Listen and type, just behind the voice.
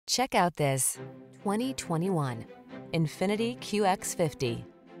Check out this 2021 INFINITI QX50.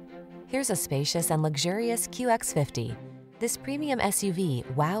 Here's a spacious and luxurious QX50. This premium SUV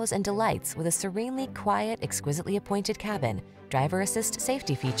wows and delights with a serenely quiet, exquisitely appointed cabin, driver assist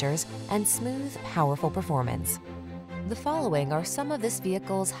safety features, and smooth, powerful performance. The following are some of this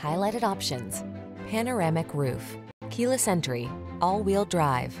vehicle's highlighted options: panoramic roof, keyless entry, all-wheel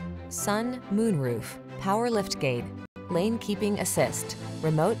drive, sun moonroof, power liftgate, lane keeping assist,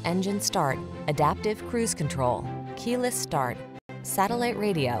 remote engine start, adaptive cruise control, keyless start, satellite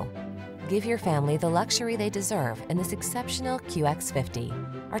radio. Give your family the luxury they deserve in this exceptional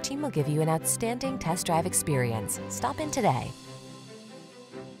QX50. Our team will give you an outstanding test drive experience. Stop in today.